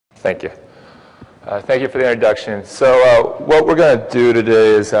Thank you. Thank you for the introduction. So what we're going to do today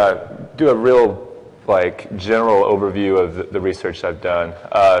is do a real general overview of the research I've done.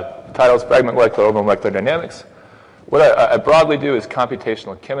 The title is Fragment Molecular Orbital Molecular Dynamics. What I broadly do is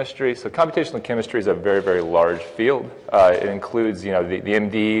computational chemistry. So computational chemistry is a very, very large field. It includes, the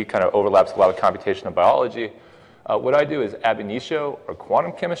MD kind of overlaps a lot of computational biology. What I do is ab initio, or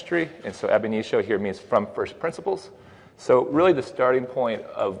quantum chemistry. And so ab initio here means from first principles. So really the starting point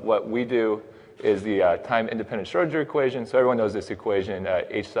of what we do is the time-independent Schrodinger equation. So everyone knows this equation,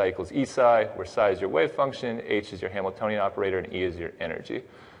 h psi equals e psi, where psi is your wave function, h is your Hamiltonian operator, and e is your energy.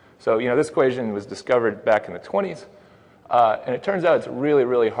 So, this equation was discovered back in the 20s. And it turns out it's really,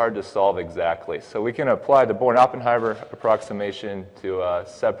 really hard to solve exactly. So we can apply the Born-Oppenheimer approximation to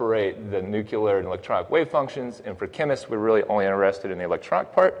separate the nuclear and electronic wave functions. And for chemists, we're really only interested in the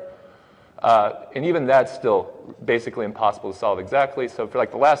electronic part. And even that's still basically impossible to solve exactly. So for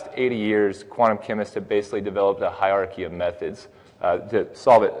the last 80 years, quantum chemists have basically developed a hierarchy of methods to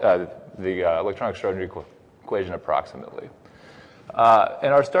solve the electronic Schrodinger equation approximately.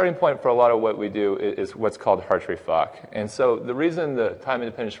 And our starting point for a lot of what we do is what's called Hartree-Fock. And so the reason the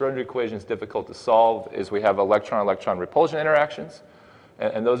time-independent Schrodinger equation is difficult to solve is we have electron-electron repulsion interactions,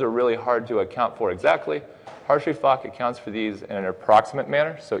 and those are really hard to account for exactly. Hartree-Fock accounts for these in an approximate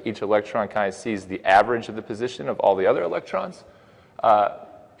manner, so each electron kind of sees the average of the position of all the other electrons.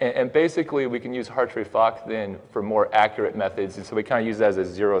 And basically, we can use Hartree-Fock then for more accurate methods, and so we kind of use that as a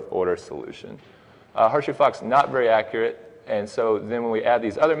zeroth-order solution. Hartree-Fock's not very accurate. And so then when we add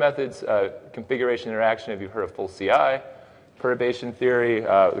these other methods, configuration interaction, if you've heard of full CI, perturbation theory,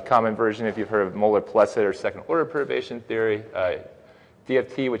 the common version if you've heard of Moeller-Plesset or second-order perturbation theory,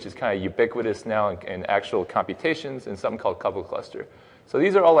 DFT, which is kind of ubiquitous now in actual computations, and something called coupled cluster. So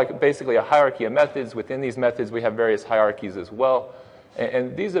these are all basically a hierarchy of methods. Within these methods, we have various hierarchies as well.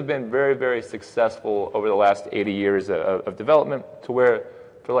 And these have been very, very successful over the last 80 years of development to where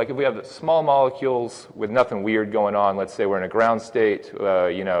if we have small molecules with nothing weird going on, let's say we're in a ground state,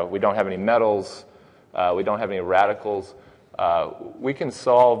 we don't have any metals, we don't have any radicals, we can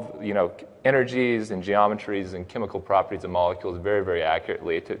solve, energies and geometries and chemical properties of molecules very, very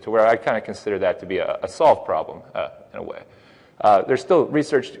accurately to where I kind of consider that to be a solved problem in a way. There's still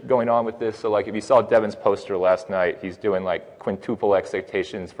research going on with this. So if you saw Devin's poster last night, he's doing quintuple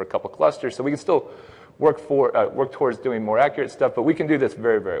excitations for a couple clusters. So we can still work towards doing more accurate stuff, but we can do this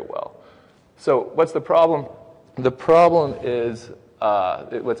very, very well. So what's the problem? The problem is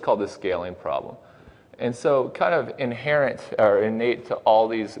what's called the scaling problem. And so kind of inherent or innate to all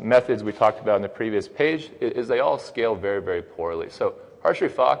these methods we talked about in the previous page is they all scale very, very poorly. So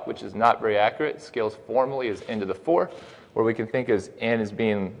Hartree-Fock, which is not very accurate, scales formally as n to the 4, where we can think as n as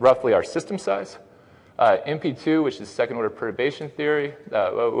being roughly our system size. MP2, which is second-order perturbation theory,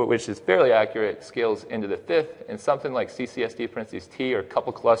 which is fairly accurate, scales into the 5th, and something like CCSD parentheses T, or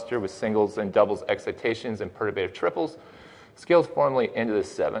couple cluster with singles and doubles excitations and perturbative triples, scales formally into the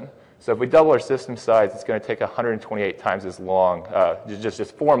 7. So if we double our system size, it's going to take 128 times as long,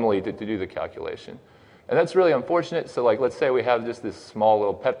 just formally to do the calculation. And that's really unfortunate. So let's say we have just this small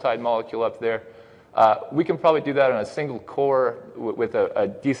little peptide molecule up there. We can probably do that on a single core with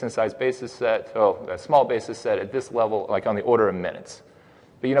a decent-sized basis set, a small basis set at this level, on the order of minutes.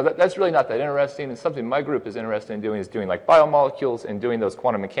 But that's really not that interesting. And something my group is interested in doing is doing biomolecules and doing those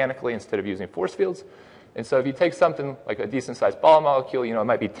quantum mechanically instead of using force fields. And so if you take something like a decent-sized biomolecule, it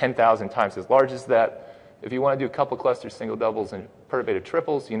might be 10,000 times as large as that. If you want to do couple clusters, single doubles, and perturbative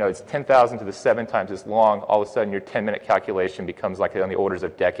triples, it's 10,000 to the 7 times as long. All of a sudden, your 10-minute calculation becomes on the orders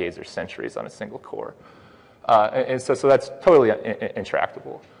of decades or centuries on a single core. And so that's totally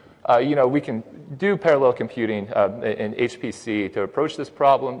intractable. We can do parallel computing in HPC to approach this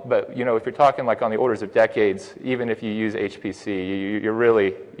problem, but if you're talking on the orders of decades, even if you use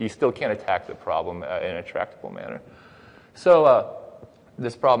HPC, you still can't attack the problem in a tractable manner. So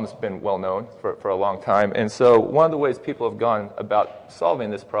this problem's been well known for a long time, and so one of the ways people have gone about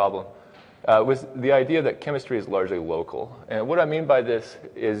solving this problem was the idea that chemistry is largely local. And what I mean by this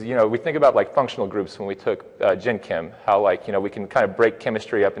is, we think about functional groups when we took Gen Chem, how we can kind of break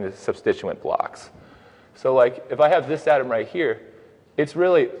chemistry up into substituent blocks. So if I have this atom right here, it's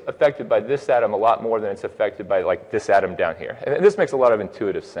really affected by this atom a lot more than it's affected by this atom down here. And this makes a lot of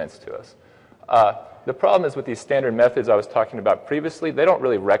intuitive sense to us. The problem is with these standard methods I was talking about previously, they don't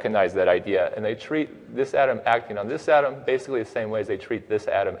really recognize that idea, and they treat this atom acting on this atom basically the same way as they treat this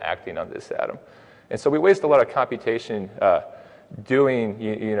atom acting on this atom. And so we waste a lot of computation doing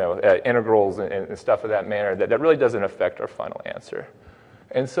integrals and stuff of that manner that really doesn't affect our final answer.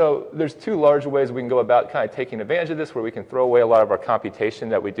 And so there's two large ways we can go about kind of taking advantage of this, where we can throw away a lot of our computation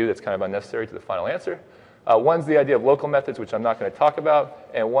that we do that's kind of unnecessary to the final answer. One's the idea of local methods, which I'm not going to talk about,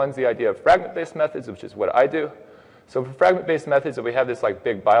 and one's the idea of fragment-based methods, which is what I do. So for fragment-based methods, if we have this like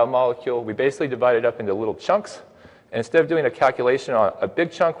big biomolecule, we basically divide it up into little chunks. And instead of doing a calculation on a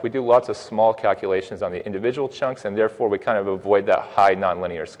big chunk, we do lots of small calculations on the individual chunks, and therefore we kind of avoid that high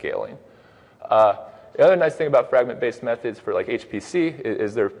nonlinear scaling. The other nice thing about fragment-based methods for like HPC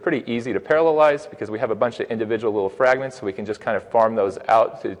is they're pretty easy to parallelize because we have a bunch of individual little fragments, so we can just kind of farm those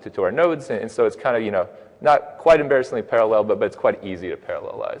out to our nodes. And so it's kind of, you know, not quite embarrassingly parallel, but it's quite easy to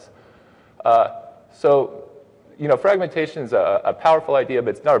parallelize. So, you know, fragmentation is a powerful idea,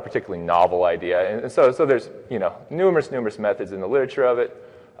 but it's not a particularly novel idea. And so there's, you know, numerous methods in the literature of it.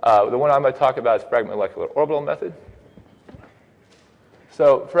 The one I'm going to talk about is fragment molecular orbital method.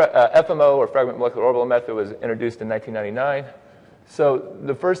 So FMO, or fragment molecular orbital method, was introduced in 1999. So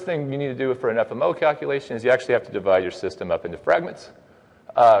the first thing you need to do for an FMO calculation is you actually have to divide your system up into fragments.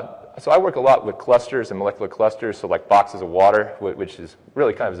 So I work a lot with clusters and molecular clusters, so like boxes of water, which is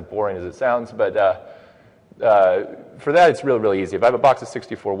really kind of as boring as it sounds. But for that, it's really easy. If I have a box of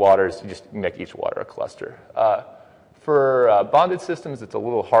 64 waters, you just make each water a cluster. For bonded systems, it's a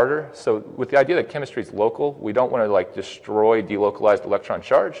little harder. So with the idea that chemistry is local, we don't want to like destroy delocalized electron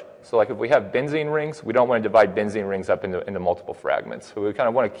charge. So like if we have benzene rings, we don't want to divide benzene rings up into multiple fragments. So we kind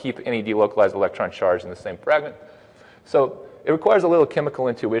of want to keep any delocalized electron charge in the same fragment. So it requires a little chemical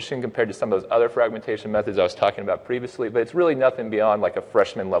intuition compared to some of those other fragmentation methods I was talking about previously, but it's really nothing beyond like a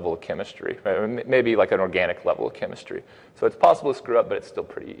freshman level of chemistry, right? Or maybe like an organic level of chemistry. So it's possible to screw up, but it's still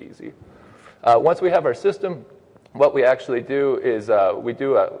pretty easy. Once we have our system, what we actually do is we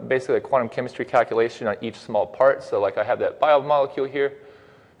do basically a quantum chemistry calculation on each small part. So like I have that biomolecule here.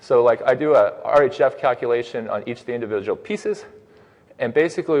 So like I do a RHF calculation on each of the individual pieces. And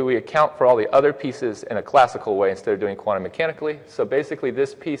basically we account for all the other pieces in a classical way instead of doing quantum mechanically. So basically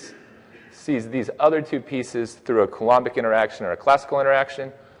this piece sees these other two pieces through a Columbic interaction or a classical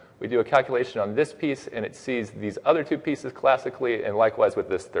interaction. We do a calculation on this piece, and it sees these other two pieces classically, and likewise with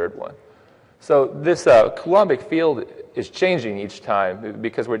this third one. So this Columbic field is changing each time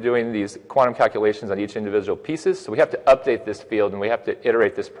because we're doing these quantum calculations on each individual pieces. So we have to update this field, and we have to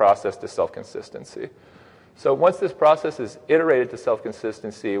iterate this process to self-consistency. So once this process is iterated to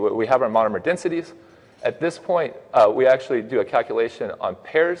self-consistency, we have our monomer densities. At this point, we actually do a calculation on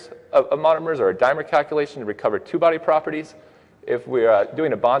pairs of monomers, or a dimer calculation to recover two-body properties. If we're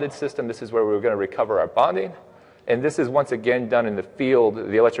doing a bonded system, this is where we're going to recover our bonding. And this is once again done in the field,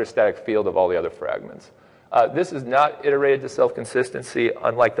 the electrostatic field of all the other fragments. This is not iterated to self-consistency,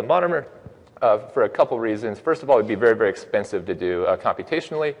 unlike the monomer, for a couple reasons. First of all, it would be very expensive to do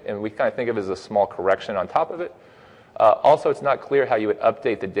computationally, and we kind of think of it as a small correction on top of it. Also, it's not clear how you would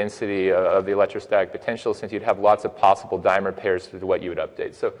update the density of the electrostatic potential, since you'd have lots of possible dimer pairs to what you would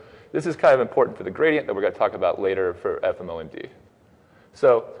update. So this is kind of important for the gradient that we're going to talk about later for FMO-MD.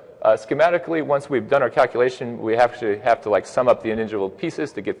 So schematically, once we've done our calculation, we actually have to like sum up the individual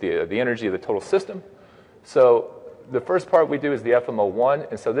pieces to get the energy of the total system. So the first part we do is the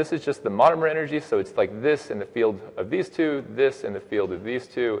FMO1, and so this is just the monomer energy. So it's like this in the field of these two, this in the field of these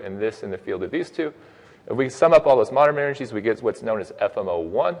two, and this in the field of these two. If we sum up all those monomer energies, we get what's known as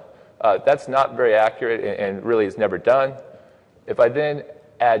FMO1. That's not very accurate and really is never done. If I then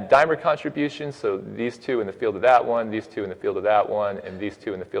add dimer contributions, so these two in the field of that one, these two in the field of that one, and these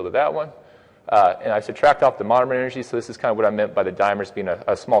two in the field of that one, and I subtract off the monomer energy, so this is kind of what I meant by the dimers being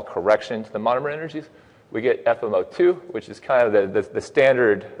a small correction to the monomer energies. We get FMO2, which is kind of the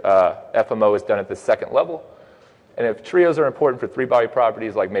standard FMO is done at the second level. And if trios are important for three-body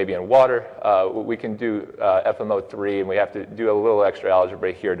properties, like maybe in water, we can do FMO3, and we have to do a little extra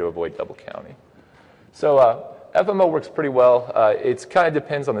algebra here to avoid double counting. So FMO works pretty well. It kind of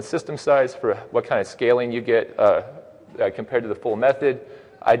depends on the system size for what kind of scaling you get compared to the full method.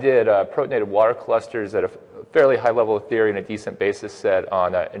 I did protonated water clusters at a fairly high level of theory and a decent basis set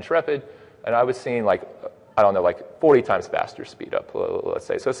on Intrepid. And I was seeing like, I don't know, like 40 times faster speed up, let's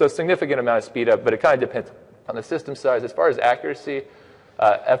say. So a significant amount of speed up, but it kind of depends on the system size. As far as accuracy,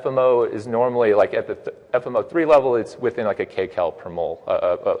 FMO is normally like at the FMO3 level, it's within like a kcal per mole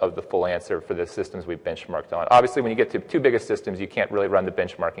of the full answer for the systems we've benchmarked on. Obviously, when you get to too big of systems, you can't really run the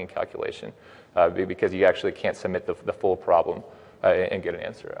benchmarking calculation because you actually can't submit the full problem and get an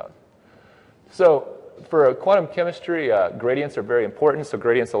answer out. So for quantum chemistry, gradients are very important. So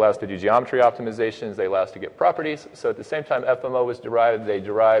gradients allow us to do geometry optimizations. They allow us to get properties. So at the same time FMO was derived, they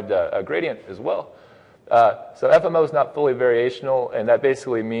derived a gradient as well. So FMO is not fully variational, and that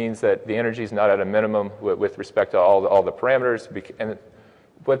basically means that the energy is not at a minimum with respect to all the parameters. And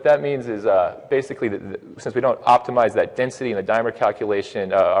what that means is basically since we don't optimize that density in the dimer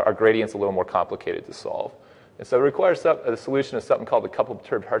calculation, our gradient's a little more complicated to solve. And so it requires a solution of something called the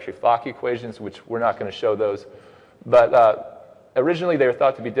couple-perturbed Hartree-Fock equations, which we're not going to show those. But originally they were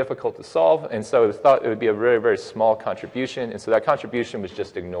thought to be difficult to solve, and so it was thought it would be a very, very small contribution, and so that contribution was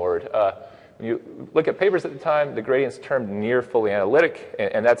just ignored. When you look at papers at the time, the gradient's termed near fully analytic,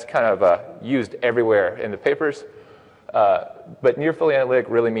 and that's kind of used everywhere in the papers. But near fully analytic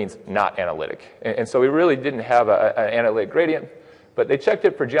really means not analytic. And so we really didn't have an analytic gradient. But they checked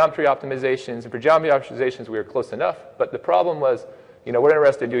it for geometry optimizations. And for geometry optimizations, we were close enough. But the problem was, we're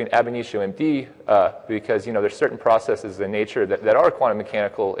interested in doing ab initio MD because, there's certain processes in nature that are quantum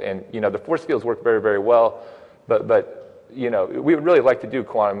mechanical. And, the force fields work very, very well. But we would really like to do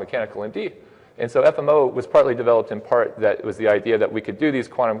quantum mechanical MD. And so FMO was partly developed in part that was the idea that we could do these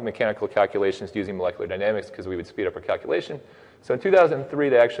quantum mechanical calculations using molecular dynamics because we would speed up our calculation. So in 2003,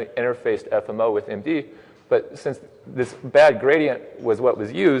 they actually interfaced FMO with MD. But since this bad gradient was what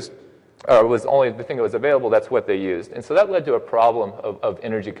was used, or was only the thing that was available, that's what they used. And so that led to a problem of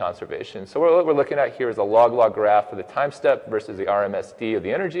energy conservation. So what we're looking at here is a log-log graph of the time step versus the RMSD of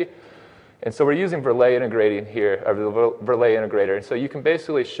the energy. And so we're using Verlet integrating here, or the Verlet integrator. And so you can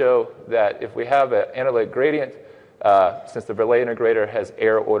basically show that if we have an analytic gradient, since the Verlet integrator has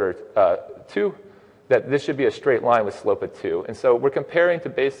error order 2, that this should be a straight line with slope of 2. And so we're comparing to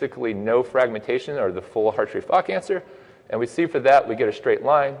basically no fragmentation, or the full Hartree-Fock answer. And we see for that, we get a straight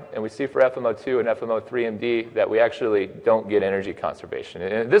line. And we see for FMO2 and FMO3MD that we actually don't get energy conservation.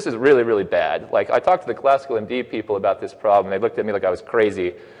 And this is really, really bad. Like, I talked to the classical MD people about this problem. They looked at me like I was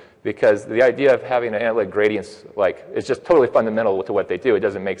crazy, because the idea of having an analytic gradients, is just totally fundamental to what they do. It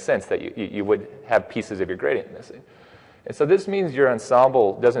doesn't make sense that you would have pieces of your gradient missing. And so this means your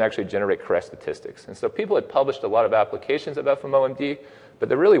ensemble doesn't actually generate correct statistics. And so people had published a lot of applications of FMO-MD, but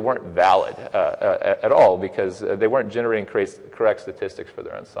they really weren't valid at all because they weren't generating correct statistics for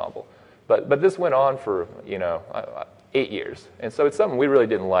their ensemble. But this went on for 8 years. And so it's something we really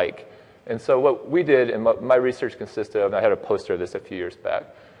didn't like. And so what we did, and what my research consisted of, and I had a poster of this a few years back,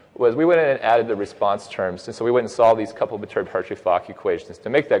 was we went in and added the response terms. And so we went and solved these couple-perturbed Hartree-Fock equations to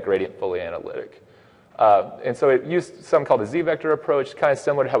make that gradient fully analytic. And so it used something called the z-vector approach, kind of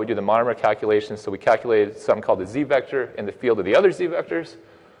similar to how we do the monomer calculations. So we calculated something called the z-vector in the field of the other z-vectors.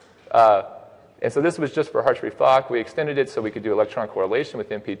 And so this was just for Hartree-Fock. We extended it so we could do electron correlation with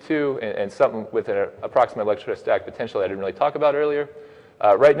MP2 and something with an approximate electrostatic potential that I didn't really talk about earlier.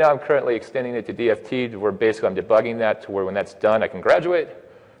 Right now, I'm currently extending it to DFT, where basically I'm debugging that to where when that's done, I can graduate.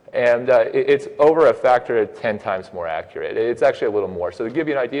 And it's over a factor of 10 times more accurate. It's actually a little more. So to give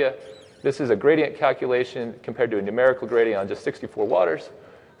you an idea, this is a gradient calculation compared to a numerical gradient on just 64 waters.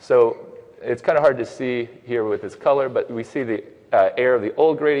 So it's kind of hard to see here with this color, but we see the error of the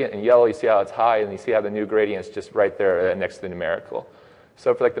old gradient in yellow. You see how it's high, and you see how the new gradient is just right there next to the numerical.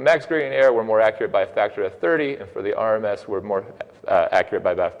 So for the max gradient error, we're more accurate by a factor of 30, and for the RMS, we're more accurate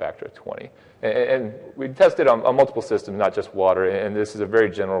by about a factor of 20. And we tested on multiple systems, not just water, and this is a very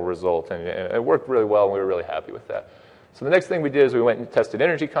general result, and it worked really well, and we were really happy with that. So the next thing we did is we went and tested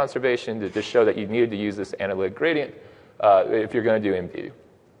energy conservation to just show that you needed to use this analytic gradient if you're going to do MD.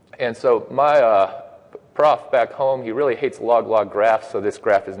 And so my prof back home, he really hates log-log graphs, so this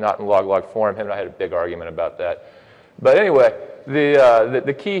graph is not in log-log form. Him and I had a big argument about that. But anyway,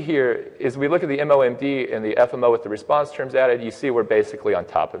 the key here is we look at the MO-MD and the FMO with the response terms added. You see we're basically on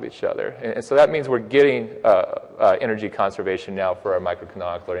top of each other. And so that means we're getting energy conservation now for our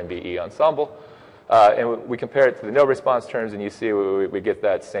microcanonical or MBE ensemble. And we compare it to the no response terms, and you see we get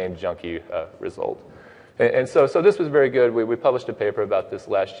that same junky result. And so this was very good. We published a paper about this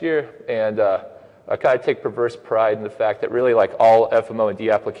last year, and I kind of take perverse pride in the fact that really all FMO and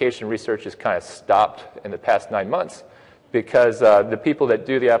D application research is kind of stopped in the past 9 months because the people that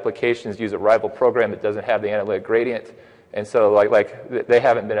do the applications use a rival program that doesn't have the analytic gradient, and so they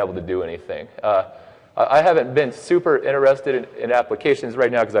haven't been able to do anything. I haven't been super interested in applications right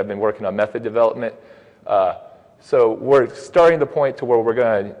now because I've been working on method development. So we're starting the point to where we're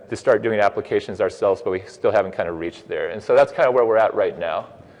going to start doing applications ourselves, but we still haven't kind of reached there. And so that's kind of where we're at right now.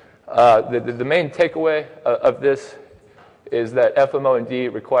 The main takeaway of this is that FMO and D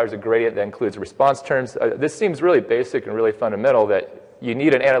requires a gradient that includes response terms. This seems really basic and really fundamental that you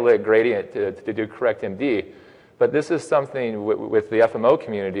need an analytic gradient to do correct MD. But this is something with the FMO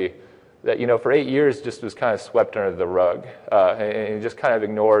community that, for 8 years just was kind of swept under the rug and just kind of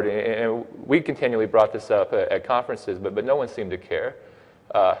ignored. And we continually brought this up at conferences, but no one seemed to care.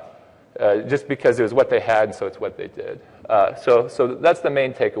 Just because it was what they had, and so it's what they did. So that's the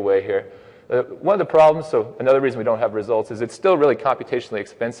main takeaway here. One of the problems, so another reason we don't have results, is it's still really computationally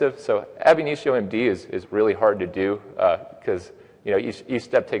expensive. So ab initio MD is really hard to do because each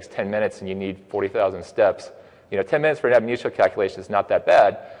step takes 10 minutes and you need 40,000 steps. 10 minutes for an ab initio calculation is not that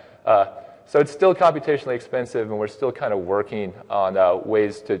bad. So it's still computationally expensive, and we're still kind of working on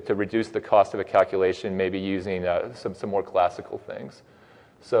ways to reduce the cost of a calculation, maybe using some more classical things.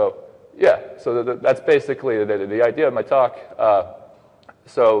 So yeah, so that's basically the idea of my talk.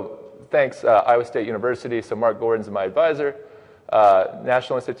 So thanks, Iowa State University. So Mark Gordon's my advisor.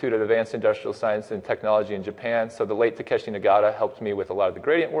 National Institute of Advanced Industrial Science and Technology in Japan. So the late Takeshi Nagata helped me with a lot of the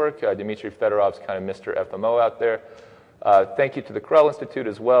gradient work. Dmitry Fedorov's kind of Mr. FMO out there. Thank you to the Krell Institute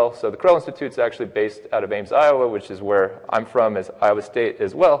as well. So the Krell Institute is actually based out of Ames, Iowa, which is where I'm from, as Iowa State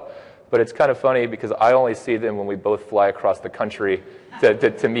as well. But it's kind of funny because I only see them when we both fly across the country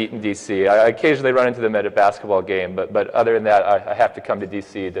to meet in D.C. I occasionally run into them at a basketball game, but other than that, I have to come to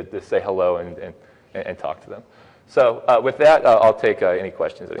D.C. to say hello and talk to them. So with that, I'll take any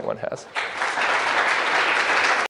questions anyone has.